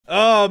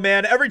Oh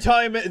man, every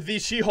time the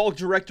She-Hulk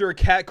director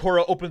Kat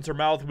Cora opens her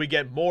mouth, we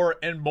get more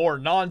and more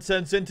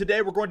nonsense. And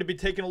today we're going to be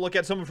taking a look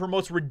at some of her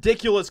most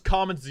ridiculous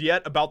comments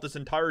yet about this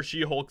entire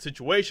She-Hulk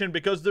situation,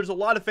 because there's a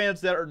lot of fans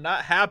that are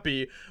not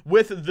happy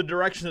with the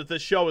direction that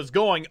this show is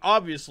going.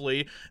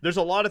 Obviously, there's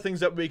a lot of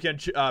things that we can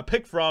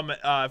pick from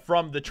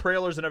the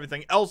trailers and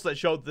everything else that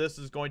show this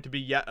is going to be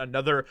yet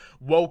another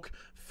woke,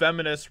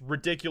 feminist,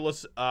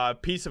 ridiculous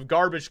piece of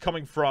garbage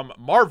coming from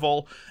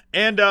Marvel.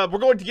 And we're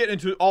going to get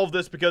into all of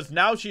this because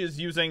now she is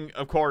using,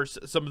 of course,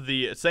 some of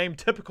the same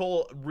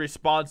typical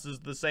responses,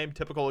 the same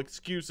typical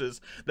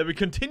excuses that we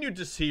continue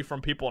to see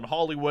from people in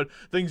Hollywood.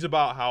 Things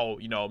about how,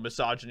 you know,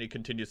 misogyny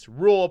continues to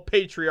rule,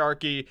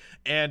 patriarchy,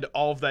 and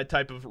all of that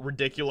type of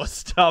ridiculous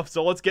stuff.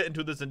 So let's get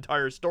into this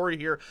entire story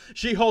here.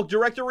 She-Hulk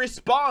director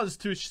responds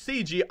to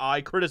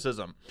CGI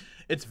criticism.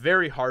 It's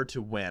very hard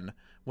to win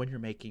when you're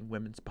making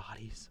women's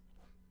bodies.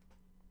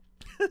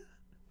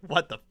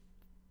 What the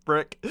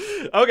frick?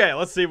 Okay,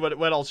 let's see what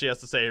else she has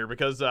to say here,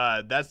 because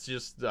that's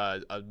just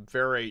a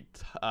very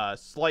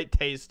slight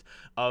taste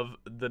of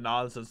the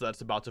nonsense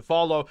that's about to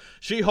follow.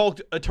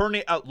 She-Hulk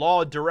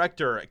attorney-at-law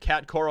director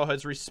Kat Cora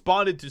has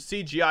responded to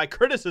CGI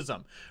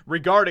criticism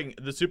regarding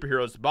the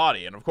superhero's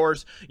body. And of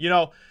course, you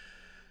know,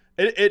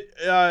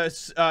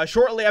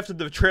 shortly after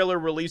the trailer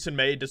release in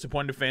May,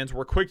 disappointed fans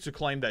were quick to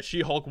claim that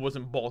She-Hulk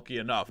wasn't bulky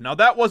enough. Now,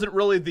 that wasn't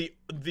really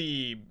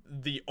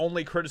the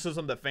only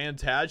criticism that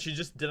fans had. She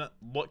just didn't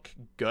look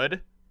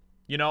good.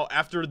 You know,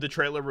 after the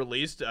trailer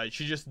released,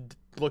 she just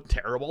looked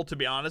terrible, to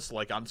be honest,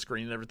 like on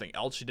screen and everything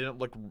else. She didn't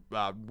look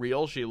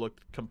real. She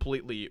looked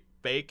completely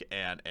fake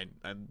and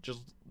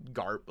just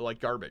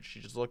garbage. She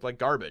just looked like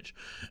garbage.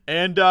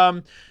 And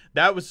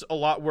that was a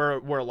lot where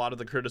a lot of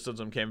the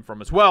criticism came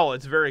from as well.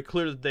 It's very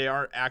clear that they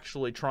aren't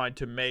actually trying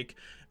to make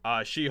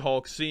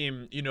She-Hulk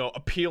seem, you know,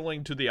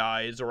 appealing to the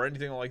eyes or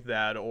anything like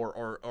that,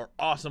 or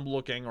awesome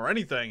looking or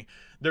anything.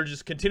 They're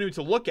just continuing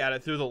to look at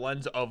it through the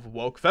lens of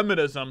woke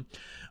feminism.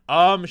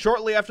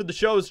 Shortly after the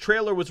show's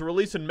trailer was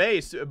released in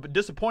May,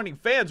 disappointing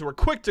fans were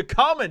quick to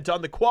comment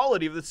on the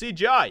quality of the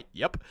CGI.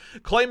 Yep,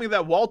 claiming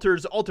that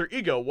Walter's alter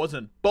ego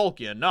wasn't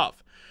bulky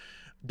enough.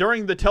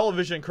 During the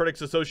Television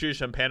Critics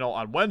Association panel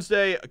on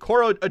Wednesday,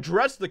 Cora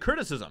addressed the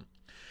criticism.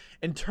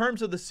 In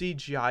terms of the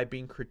CGI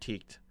being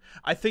critiqued,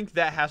 I think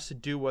that has to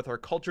do with our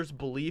culture's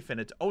belief in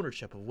its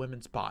ownership of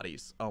women's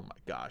bodies. Oh my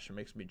gosh, it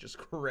makes me just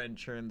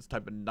cringe hearing this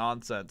type of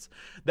nonsense.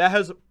 That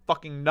has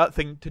fucking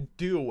nothing to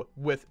do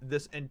with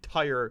this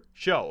entire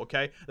show,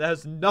 okay? That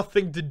has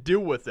nothing to do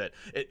with it.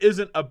 It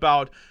isn't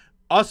about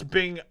us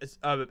being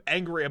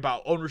angry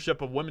about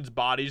ownership of women's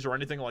bodies or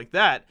anything like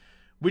that.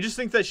 We just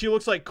think that she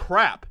looks like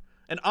crap.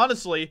 And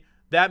honestly,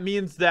 that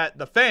means that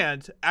the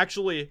fans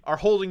actually are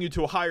holding you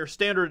to a higher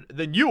standard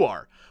than you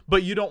are.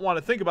 But you don't want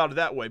to think about it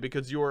that way,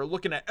 because you are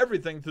looking at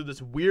everything through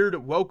this weird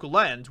woke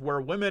lens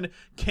where women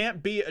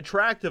can't be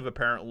attractive,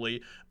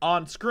 apparently,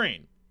 on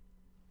screen.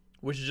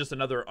 Which is just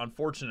another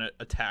unfortunate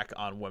attack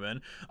on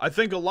women. I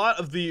think a lot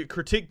of the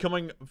critique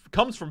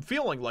comes from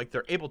feeling like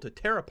they're able to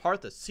tear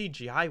apart the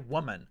CGI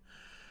woman.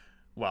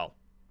 Well,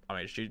 I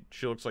mean,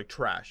 she looks like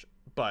trash.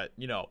 But,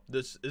 you know,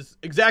 this is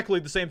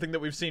exactly the same thing that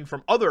we've seen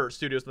from other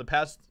studios in the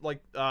past,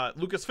 like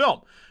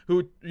Lucasfilm,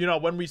 who, you know,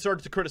 when we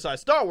started to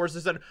criticize Star Wars,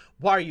 they said,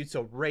 why are you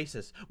so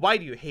racist? Why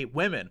do you hate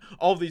women?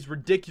 All of these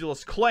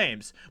ridiculous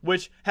claims,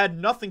 which had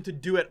nothing to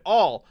do at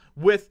all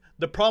with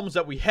the problems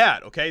that we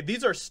had, okay?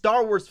 These are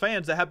Star Wars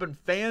fans that have been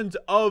fans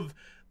of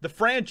the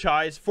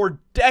franchise for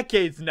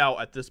decades now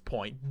at this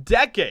point.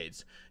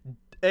 Decades.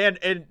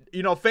 And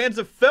you know, fans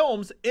of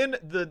films in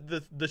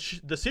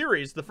the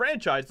series, the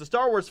franchise, the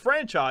Star Wars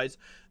franchise,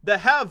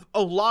 that have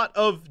a lot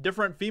of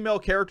different female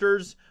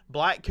characters,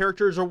 black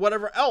characters, or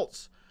whatever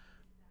else.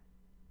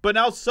 But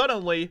now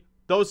suddenly,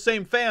 those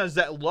same fans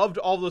that loved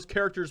all those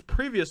characters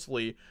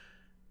previously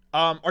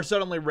are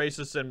suddenly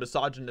racist and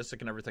misogynistic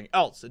and everything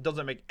else. It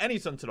doesn't make any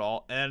sense at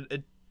all, and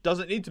it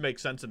doesn't need to make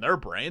sense in their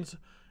brains.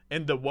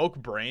 In the woke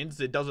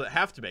brains, it doesn't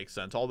have to make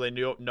sense. All they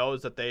know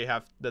is that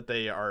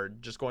they are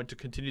just going to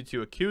continue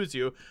to accuse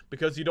you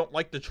because you don't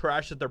like the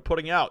trash that they're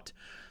putting out.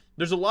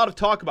 There's a lot of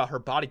talk about her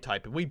body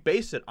type, and we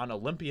base it on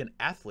Olympian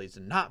athletes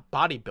and not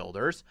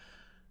bodybuilders.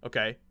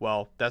 Okay,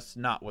 well, that's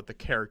not what the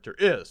character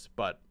is,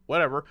 but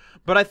whatever.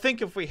 But I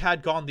think if we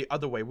had gone the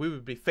other way, we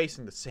would be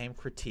facing the same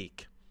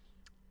critique.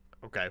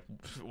 Okay,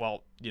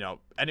 well, you know,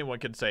 anyone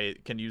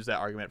can use that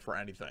argument for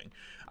anything.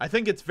 I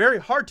think it's very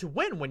hard to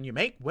win when you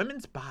make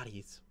women's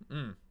bodies.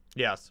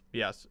 Yes,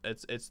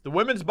 it's the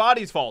women's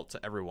bodies' fault,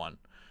 everyone.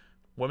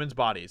 Women's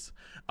bodies.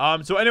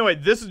 So anyway,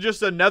 this is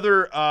just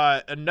another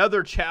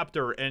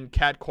chapter in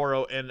Kat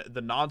Cora and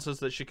the nonsense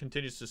that she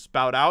continues to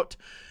spout out.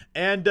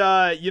 And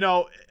you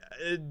know,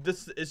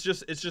 it's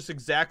just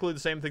exactly the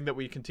same thing that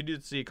we continue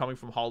to see coming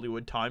from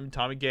Hollywood time and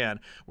time again,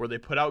 where they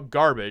put out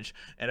garbage,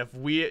 and if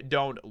we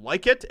don't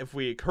like it, if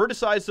we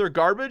criticize their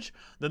garbage,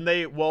 then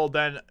they will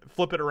then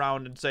flip it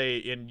around and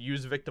say and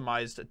use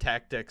victimized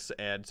tactics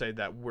and say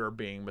that we're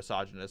being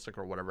misogynistic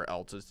or whatever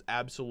else. It's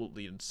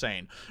absolutely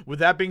insane. With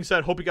that being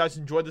said, hope you guys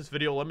enjoyed this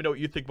video. Let me know what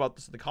you think about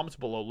this in the comments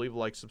below. Leave a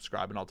like,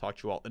 subscribe, and I'll talk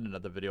to you all in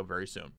another video very soon.